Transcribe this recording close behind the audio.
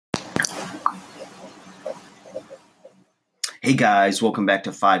Hey guys, welcome back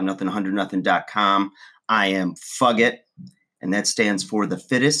to 5nothing100nothing.com. I am Fugget, and that stands for the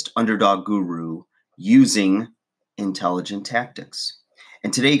fittest underdog guru using intelligent tactics.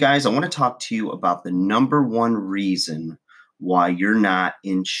 And today, guys, I want to talk to you about the number one reason why you're not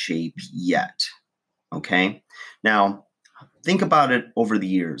in shape yet. Okay? Now, think about it over the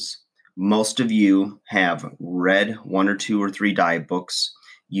years. Most of you have read one or two or three diet books.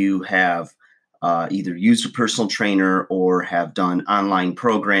 You have either used a personal trainer or have done online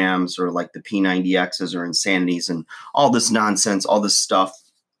programs or like the P90Xs or Insanities and all this nonsense, all this stuff.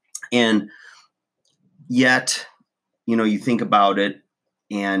 And yet, you think about it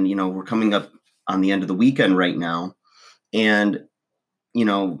and, we're coming up on the end of the weekend right now. And,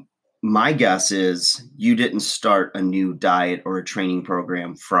 my guess is you didn't start a new diet or a training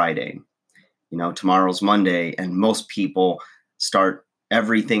program Friday. Tomorrow's Monday, and most people start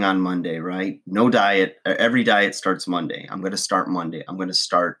everything on Monday, right? No diet. Every diet starts Monday. I'm going to start Monday. I'm going to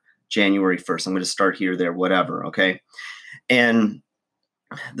start January 1st. I'm going to start here, there, whatever. Okay. And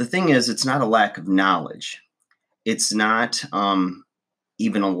the thing is, it's not a lack of knowledge. It's not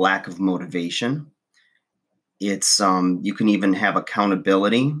even a lack of motivation. It's you can even have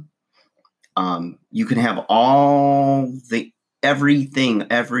accountability. You can have everything,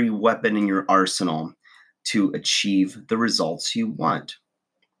 every weapon in your arsenal to achieve the results you want.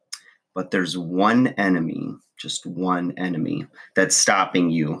 But there's one enemy, just one enemy, that's stopping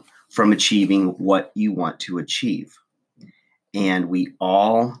you from achieving what you want to achieve. And we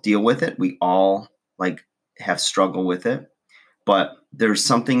all deal with it. We all have struggle with it. But there's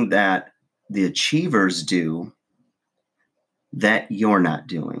something that the achievers do that you're not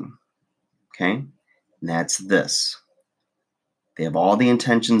doing. Okay? And that's this. They have all the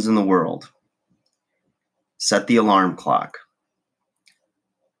intentions in the world. Set the alarm clock.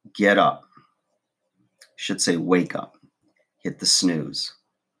 Get up. Should say wake up. Hit the snooze.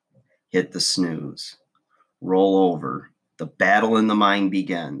 Hit the snooze. Roll over. The battle in the mind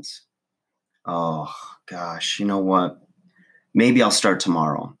begins. Oh, gosh, you know what? Maybe I'll start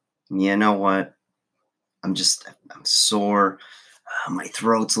tomorrow. You know what? I'm sore. My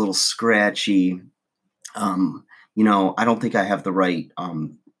throat's a little scratchy. I don't think I have the right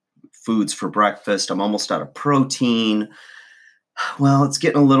foods for breakfast. I'm almost out of protein. Well, it's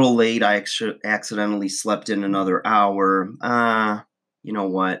getting a little late. I accidentally slept in another hour. You know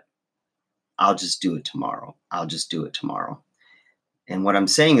what? I'll just do it tomorrow. And what I'm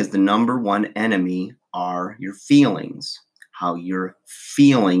saying is the number one enemy are your feelings, how you're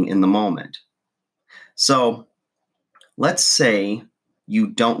feeling in the moment. So let's say you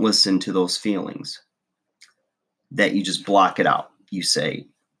don't listen to those feelings, that you just block it out. You say,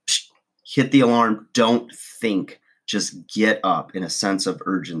 hit the alarm, don't think, just get up in a sense of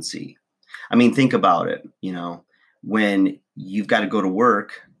urgency. I mean, think about it, when you've got to go to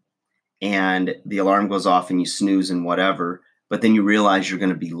work and the alarm goes off and you snooze and whatever, but then you realize you're going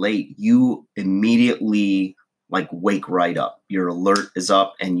to be late, you immediately wake right up. Your alert is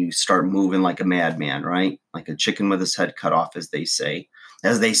up and you start moving like a madman, right? Like a chicken with his head cut off, as they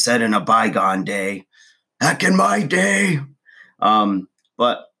said in a bygone day, back in my day.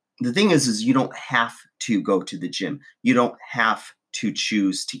 But the thing is you don't have to go to the gym. You don't have to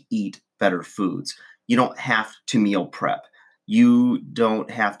choose to eat better foods. You don't have to meal prep. You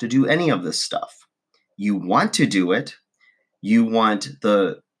don't have to do any of this stuff. You want to do it. You want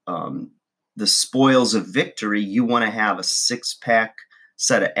the spoils of victory. You want to have a six-pack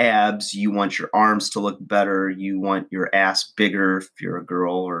set of abs. You want your arms to look better. You want your ass bigger if you're a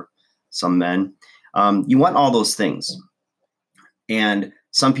girl or some men. You want all those things. And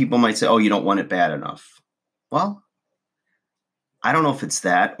some people might say, oh, you don't want it bad enough. Well, I don't know if it's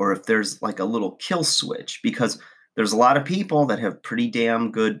that or if there's a little kill switch, because there's a lot of people that have pretty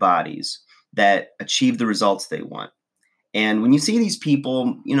damn good bodies that achieve the results they want. And when you see these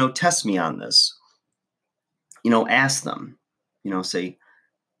people, test me on this, ask them, say,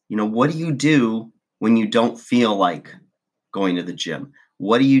 what do you do when you don't feel like going to the gym?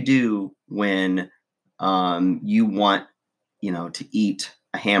 What do you do when you want, to eat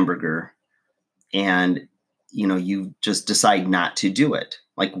a hamburger and, you just decide not to do it?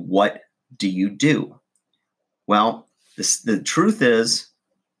 What do you do? Well, the truth is,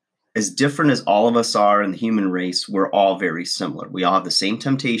 as different as all of us are in the human race, we're all very similar. We all have the same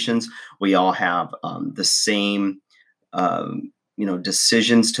temptations. We all have the same,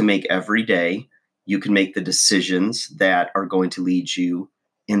 decisions to make every day. You can make the decisions that are going to lead you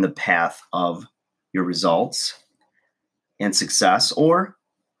in the path of your results and success, or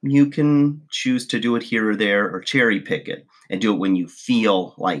you can choose to do it here or there or cherry pick it and do it when you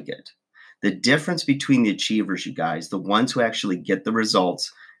feel like it. The difference between the achievers, you guys, the ones who actually get the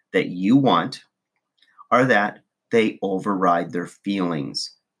results that you want, are that they override their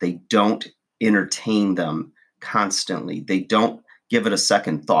feelings. They don't entertain them constantly. They don't give it a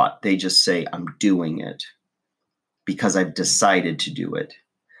second thought. They just say, I'm doing it because I've decided to do it.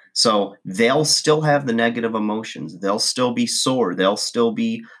 So they'll still have the negative emotions. They'll still be sore. They'll still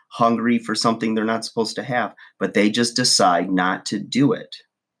be hungry for something they're not supposed to have, but they just decide not to do it.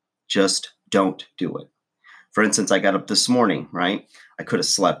 Just don't do it. For instance, I got up this morning, right? I could have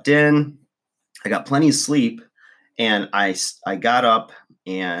slept in. I got plenty of sleep, and I got up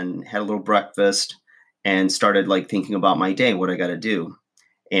and had a little breakfast and started like thinking about my day, what I got to do.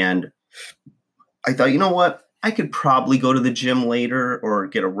 And I thought, you know what? I could probably go to the gym later or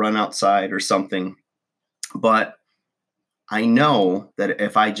get a run outside or something. But I know that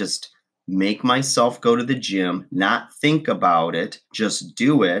if I just make myself go to the gym, not think about it, just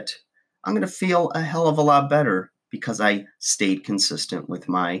do it, I'm going to feel a hell of a lot better because I stayed consistent with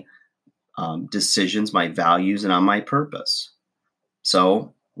my decisions, my values, and on my purpose.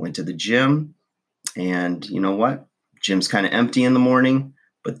 So went to the gym, and you know what? Gym's kind of empty in the morning,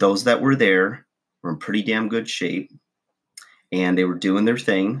 but those that were there were in pretty damn good shape, and they were doing their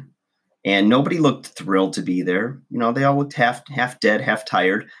thing, and nobody looked thrilled to be there. You know, they all looked half dead, half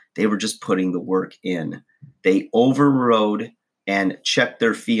tired. They were just putting the work in. They overrode and checked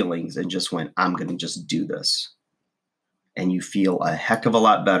their feelings and just went, I'm going to just do this. And you feel a heck of a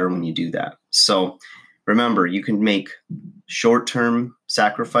lot better when you do that. So remember, you can make short-term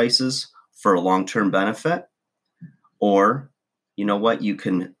sacrifices for a long-term benefit, or you know what, you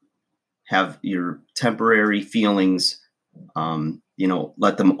can have your temporary feelings,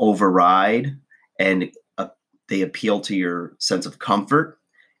 let them override, and they appeal to your sense of comfort,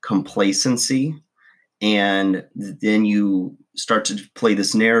 complacency, and then you start to play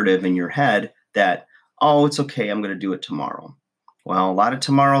this narrative in your head that, oh, it's okay, I'm going to do it tomorrow. Well, a lot of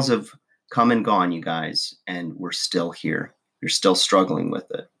tomorrows have come and gone, you guys, and we're still here. You're still struggling with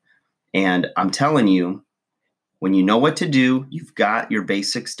it. And I'm telling you, when you know what to do, you've got your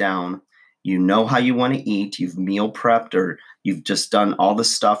basics down, you know how you want to eat, you've meal prepped, or you've just done all the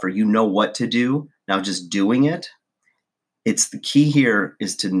stuff, or you know what to do, now just doing it. It's the key here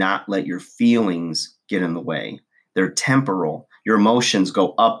is to not let your feelings get in the way. They're temporal. Your emotions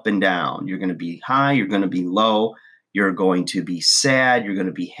go up and down. You're going to be high, you're going to be low, you're going to be sad, you're going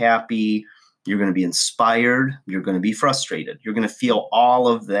to be happy, you're going to be inspired, you're going to be frustrated. You're going to feel all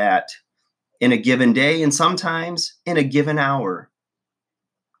of that in a given day, and sometimes in a given hour.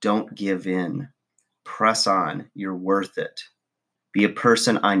 Don't give in. Press on. You're worth it. Be a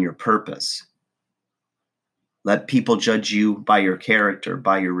person on your purpose. Let people judge you by your character,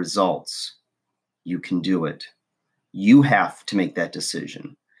 by your results. You can do it. You have to make that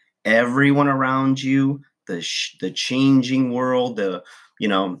decision. Everyone around you, the changing world, the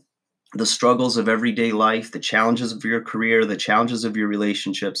struggles of everyday life, the challenges of your career, the challenges of your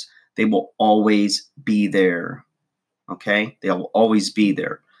relationships, they will always be there. Okay? They'll always be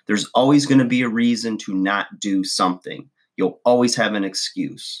there. There's always going to be a reason to not do something. You'll always have an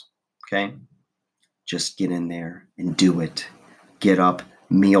excuse. Okay? Just get in there and do it. Get up,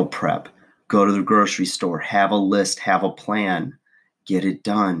 meal prep, go to the grocery store, have a list, have a plan, get it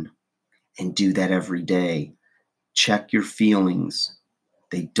done, and do that every day. Check your feelings.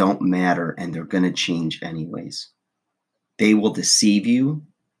 They don't matter, and they're going to change anyways. They will deceive you,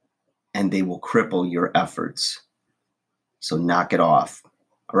 and they will cripple your efforts. So knock it off.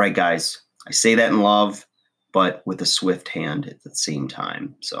 All right, guys, I say that in love, but with a swift hand at the same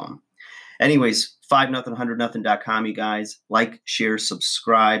time. So anyways, 5nothing100nothing.com, you guys. Like, share,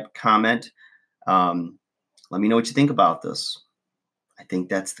 subscribe, comment. Let me know what you think about this. I think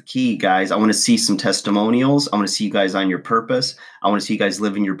that's the key, guys. I want to see some testimonials. I want to see you guys on your purpose. I want to see you guys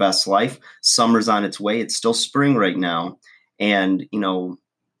living your best life. Summer's on its way. It's still spring right now. And,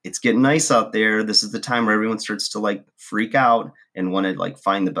 it's getting nice out there. This is the time where everyone starts to freak out and want to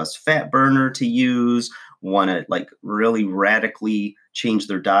find the best fat burner to use, want to really radically change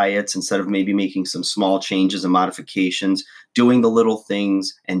their diets instead of maybe making some small changes and modifications. Doing the little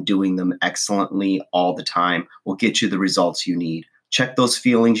things and doing them excellently all the time will get you the results you need. Check those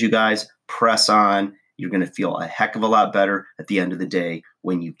feelings, you guys. Press on. You're going to feel a heck of a lot better at the end of the day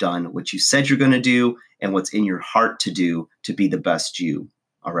when you've done what you said you're going to do and what's in your heart to do to be the best you.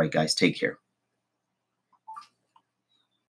 All right, guys, take care.